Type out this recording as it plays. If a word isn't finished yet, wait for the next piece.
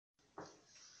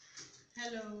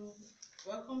Hello,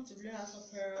 welcome to Blue House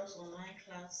of Pearls online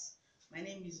class. My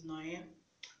name is Noye.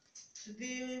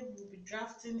 Today we'll be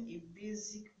drafting a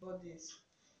basic bodice.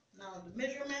 Now the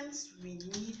measurements we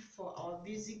need for our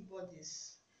basic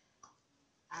bodice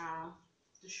are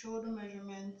the shoulder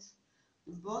measurement,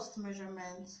 the bust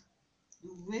measurement,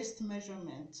 the waist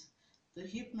measurement, the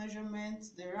hip measurement,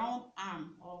 the round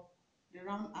arm or the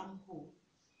round armhole,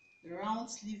 the round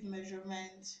sleeve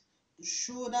measurement, the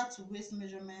shoulder to waist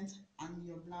measurement, and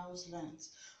your blouse length.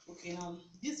 Okay, now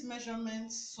these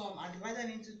measurements, some are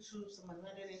divided into two, some are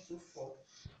divided into four.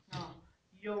 Now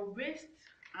your waist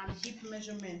and hip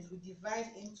measurement we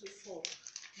divide into four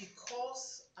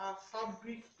because our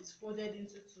fabric is folded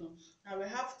into two. Now we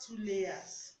have two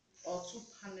layers or two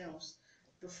panels,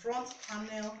 the front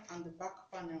panel and the back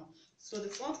panel. So the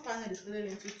front panel is folded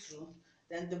into two,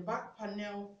 then the back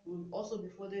panel will also be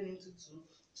folded into two.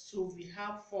 So we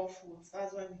have four folds.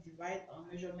 That's why we divide our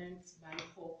measurements by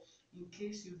four, in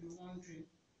case you'll be wondering.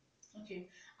 Okay,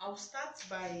 I'll start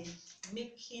by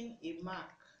making a mark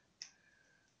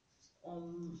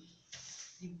on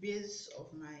the base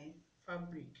of my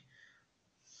fabric,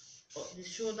 or the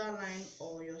shoulder line,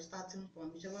 or your starting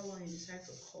point, whichever one you decide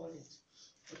to call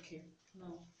it. Okay,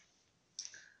 now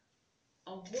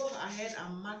I'll go ahead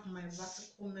and mark my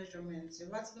vertical measurements. The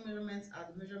vertical measurements are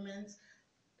the measurements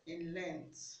in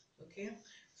length. Okay,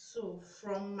 so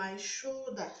from my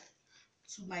shoulder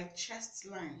to my chest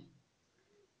line,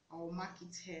 I'll mark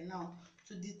it here. Now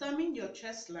to determine your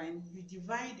chest line, you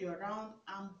divide your round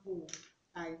armhole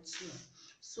by 2.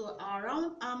 So our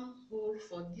round armhole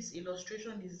for this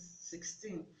illustration is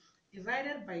 16,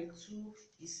 divided by 2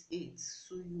 is 8,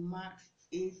 so you mark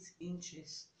 8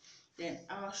 inches. Then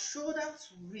our shoulder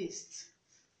to waist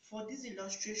for this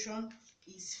illustration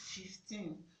is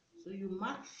 15, so you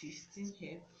mark 15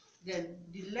 here. Then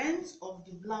the length of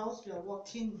the blouse we are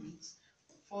working with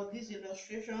for this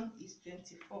illustration is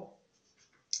 24.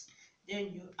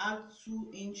 Then you add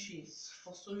 2 inches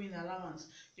for sewing allowance.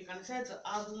 You can decide to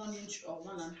add 1 inch or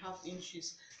 1.5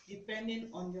 inches depending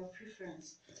on your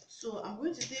preference. So I'm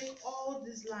going to take all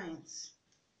these lines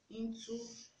into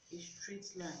a straight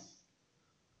line.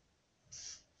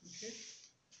 Okay.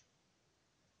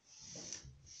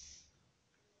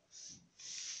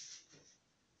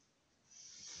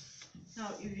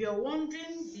 Now, if you're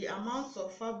wondering the amount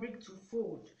of fabric to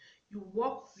fold, you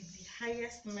work with the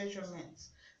highest measurement.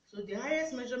 So the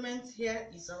highest measurement here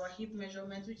is our hip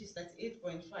measurement, which is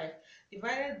 38.5,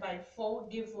 divided by 4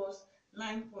 gives us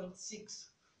 9.6.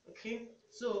 Okay,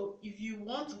 so if you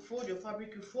want to fold your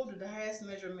fabric, you fold with the highest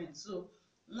measurement. So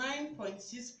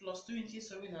 9.6 plus 2 inches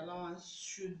sewing allowance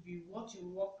should be what you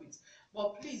work with.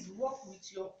 But please work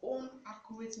with your own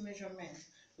accurate measurement.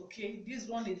 Okay, this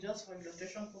one is just for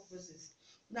illustration purposes.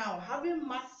 Now, having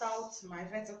marked out my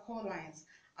vertical lines,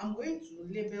 I'm going to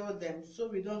label them so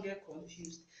we don't get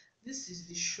confused. This is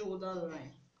the shoulder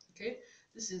line. Okay,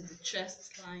 this is the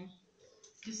chest line,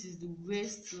 this is the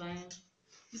waist line,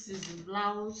 this is the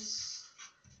blouse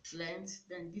length,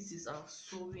 then this is our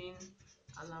sewing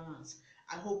allowance.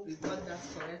 I hope we got that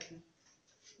correctly.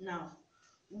 Now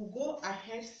we'll go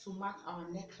ahead to mark our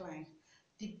neckline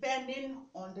depending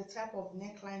on the type of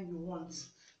neckline you want.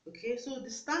 Okay, so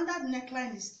the standard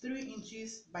neckline is 3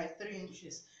 inches by 3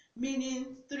 inches,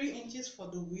 meaning 3 inches for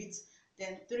the width,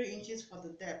 then 3 inches for the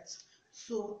depth.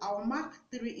 So I'll mark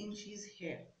 3 inches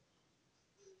here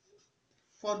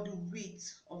for the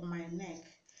width of my neck,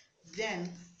 then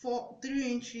for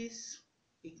 3 inches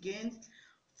again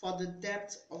for the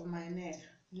depth of my neck.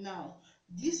 Now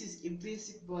this is a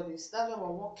basic bodice. That's why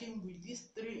we're working with these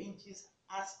 3 inches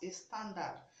as a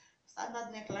standard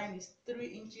neckline is 3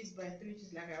 inches by 3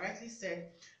 inches, like I rightly said,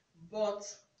 but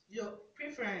your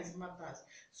preference matters.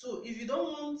 So if you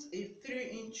don't want a 3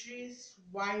 inches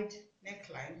wide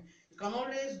neckline, you can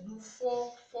always do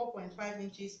 4.5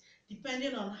 inches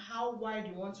depending on how wide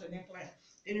you want your neckline.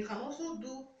 Then you can also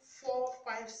do 4,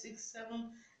 5, 6, 7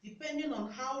 depending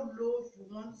on how low you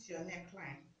want your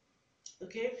neckline.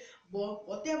 Okay, but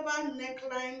whatever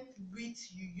neckline width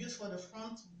you use for the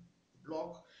front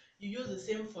block, you use the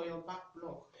same for your back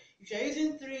block. If you're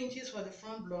using 3 inches for the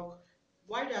front block,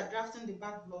 while you are drafting the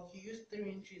back block, you use 3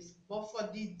 inches. But for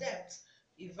the depth,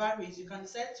 it varies. You can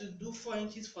decide to do 4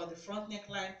 inches for the front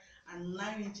neckline and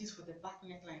 9 inches for the back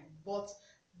neckline, but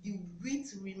the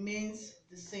width remains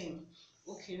the same.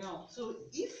 Okay, now, so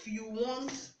if you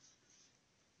want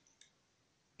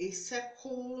a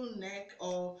circle neck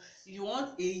or you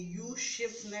want a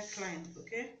U-shaped neckline,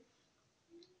 okay,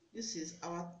 this is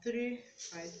our 3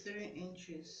 by 3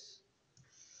 inches.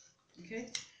 Okay,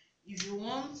 if you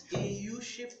want a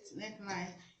U-shaped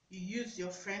neckline, you use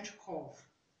your French curve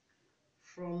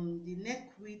from the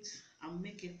neck width and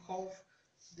make a curve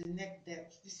to the neck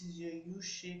depth. This is your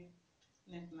U-shape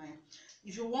neckline.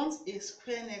 If you want a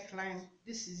square neckline,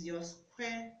 this is your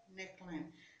square neckline.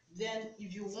 Then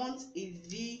if you want a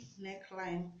V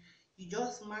neckline, you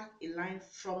just mark a line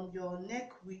from your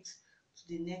neck width to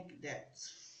the neck depth,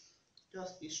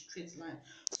 just a straight line.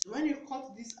 So when you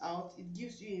cut this out, it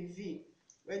gives you a V.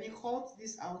 When you cut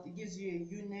this out, it gives you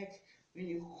a U-neck. When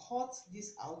you cut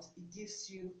this out, it gives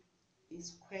you a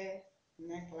square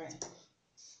neckline.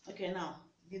 Okay, now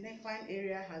the neckline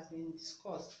area has been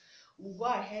discussed. We'll go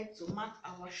ahead to mark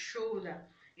our shoulder.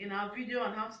 In our video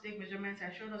on how to take measurements,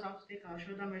 I showed us how to take our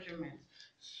shoulder measurement.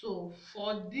 So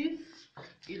for this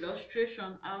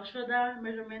illustration, our shoulder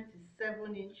measurement is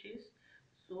 7 inches.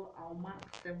 So I'll mark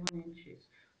 7 inches.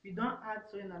 We don't add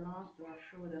sewing allowance to our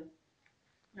shoulder.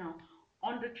 Now,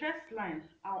 on the chest line,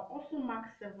 I'll also mark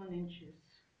 7 inches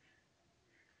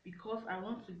because I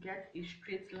want to get a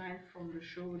straight line from the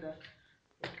shoulder.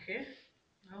 Okay,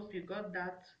 I hope you got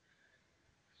that.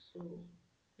 So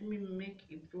let me make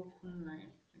a broken line,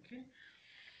 okay,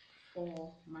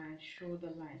 for my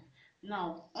shoulder line.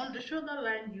 Now on the shoulder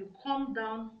line, you come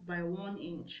down by 1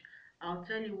 inch. I'll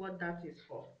tell you what that is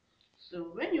for.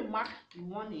 So when you mark the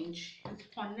 1 inch, you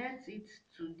connect it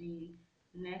to the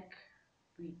neck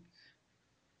width.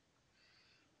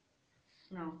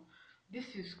 Now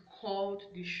this is called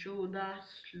the shoulder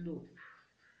slope.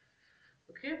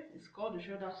 Okay, it's called the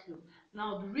shoulder slope.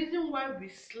 Now the reason why we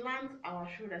slant our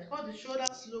shoulder, it's called the shoulder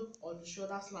slope or the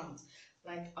shoulder slant.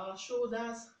 Like our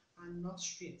shoulders are not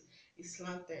straight, it's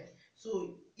slanted.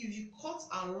 So if you cut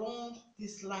along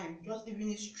this line, just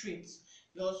leaving it straight,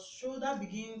 your shoulder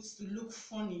begins to look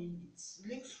funny.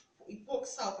 It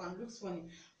pokes out and looks funny.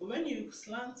 But when you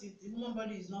slant it, the human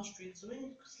body is not straight. So when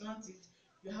you slant it,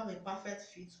 you have a perfect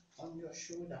fit on your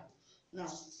shoulder. Now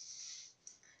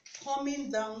coming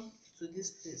down to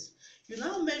this place, you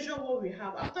now measure what we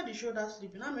have after the shoulder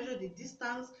slope. You now measure the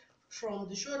distance from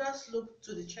the shoulder slope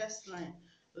to the chest line.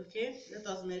 Okay, let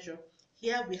us measure.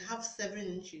 Here we have 7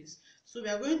 inches, so we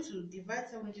are going to divide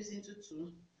 7 inches into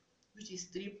 2, which is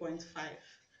 3.5.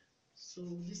 So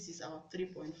this is our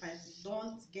 3.5.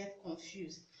 Don't get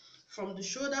confused. From the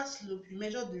shoulder slope, you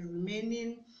measure the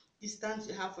remaining distance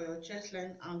you have for your chest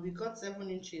line, and we got 7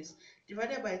 inches.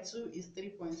 Divided by 2 is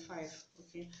 3.5.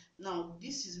 Okay, now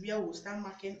this is where we'll start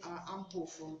marking our armhole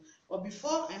from. But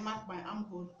before I mark my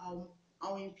armhole,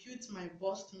 I'll impute my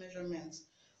bust measurement.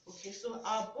 Okay, so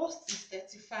our bust is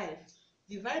 35.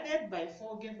 Divided by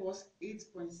 4 gave us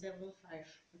 8.75.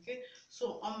 Okay,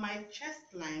 so on my chest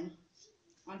line,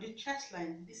 on the chest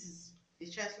line, this is the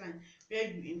chest line where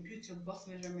you impute your bust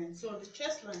measurement. So on the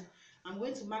chest line, I'm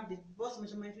going to mark the bust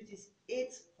measurement, which is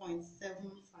 8.75.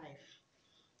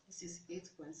 This is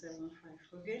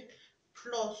 8.75. Okay,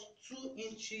 plus 2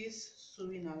 inches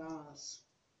sewing allowance.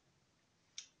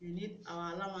 You need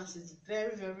our allowance, is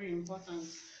very, very important.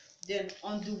 Then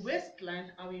on the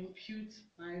waistline, I will impute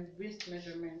my waist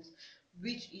measurement,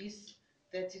 which is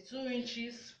 32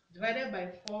 inches divided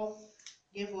by 4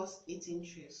 gave us 8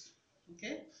 inches.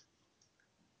 Okay,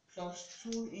 plus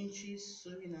 2 inches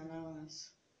sewing allowance.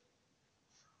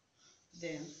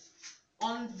 Then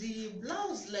on the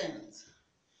blouse length,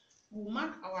 we'll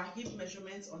mark our hip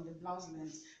measurements on the blouse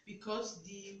length because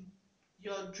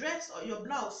your dress or your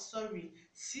blouse, sorry,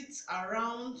 sits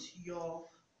around your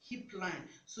hip line.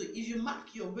 So if you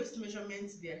mark your waist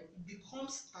measurements there, it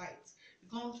becomes tight.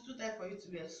 It becomes too tight for you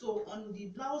to wear. So on the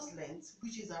blouse length,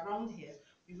 which is around here,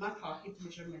 we mark our hip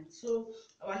measurement. So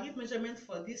our hip measurement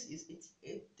for this is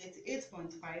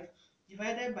 38.5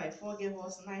 divided by 4 gave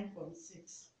us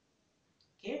 9.6.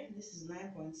 Okay, this is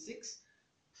 9.6.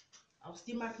 I'll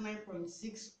still mark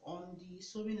 9.6 on the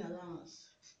sewing allowance.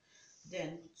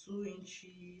 Then 2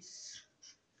 inches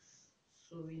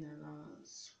sewing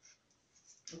allowance.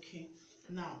 Okay,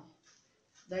 now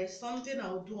there is something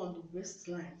I'll do on the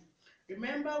waistline.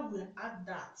 Remember, we'll add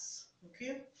darts.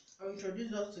 Okay, I'll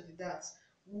introduce us to the darts.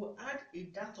 We'll add a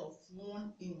dart of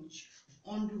 1 inch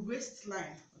on the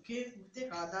waistline. Okay, we'll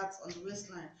take our darts on the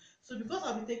waistline. So because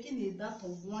I'll be taking a dart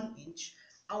of 1 inch,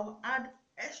 I'll add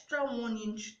extra 1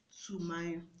 inch to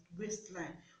my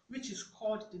waistline, which is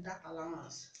called the dart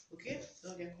allowance. Okay,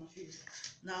 don't get confused.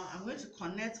 Now I'm going to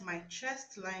connect my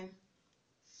chest line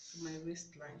to my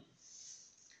waistline,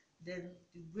 then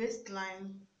the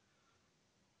waistline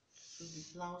to the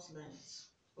blouse length.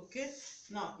 Okay,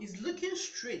 now it's looking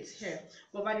straight here,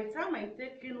 but by the time I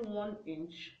take in 1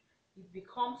 inch, it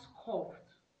becomes curved.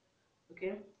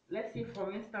 Okay, let's say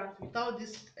for instance, without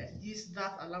this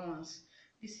dart allowance,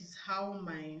 this is how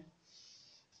my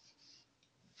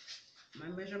my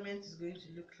measurement is going to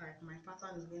look like, my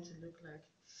pattern is going to look like.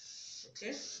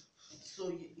 Okay,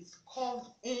 so it's curved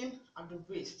in at the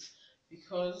waist,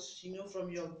 because you know from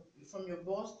your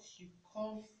bust you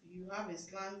curve, you have a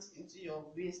slant into your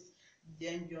waist,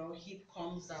 then your hip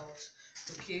comes out.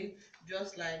 Okay,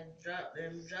 just like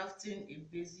drafting a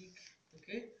basic.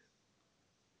 Okay,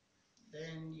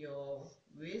 then your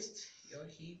waist, your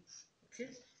hip.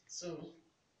 Okay, so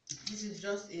this is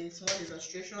just a small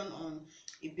illustration on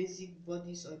a basic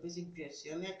bodice or a basic dress.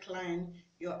 Your neckline,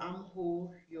 your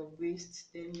armhole, your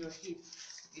waist, then your hip.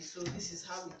 Okay, so this is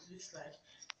how it looks like.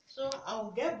 So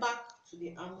I'll get back to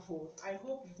the armhole. I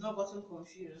hope you've not gotten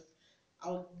confused.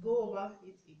 I'll go over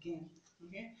it again.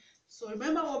 Okay, so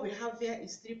remember what we have here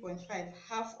is 3.5,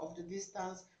 half of the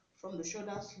distance from the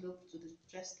shoulder slope to the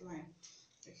chest line.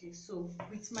 Okay, so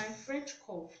with my French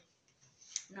curve,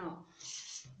 now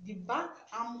the back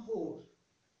armhole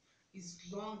is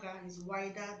longer, is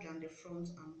wider than the front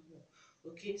armhole.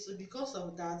 Okay, so because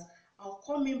of that, I'll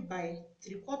come in by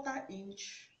 3/4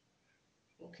 inch.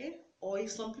 Okay, or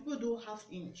if some people do half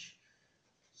inch,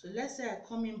 so let's say I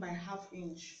come in by half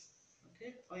inch.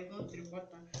 Okay, or even 3/4,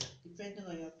 depending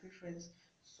on your preference.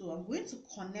 So I'm going to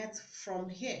connect from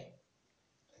here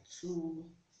to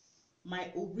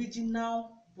my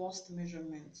original bust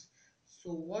measurement.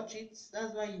 So watch it.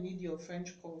 That's why you need your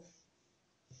French curve.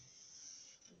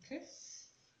 Okay,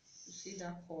 you see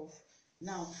that curve.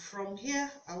 Now from here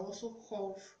I also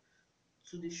curve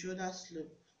to the shoulder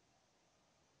slope.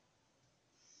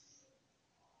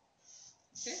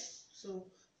 Okay, so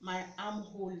my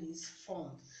armhole is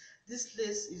formed. This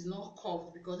lace is not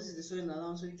curved because this is the sewing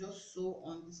along, so you just sew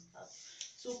on this part.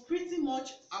 So pretty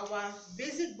much our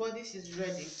basic bodice is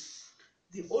ready.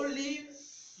 The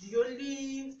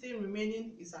only thing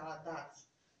remaining is our dart.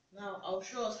 Now I'll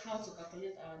show us how to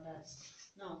calculate our dart.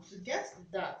 Now to get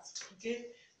the dart, okay,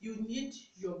 you need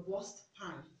your bust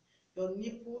pan, your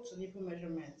nipple to nipple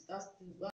measurement. That's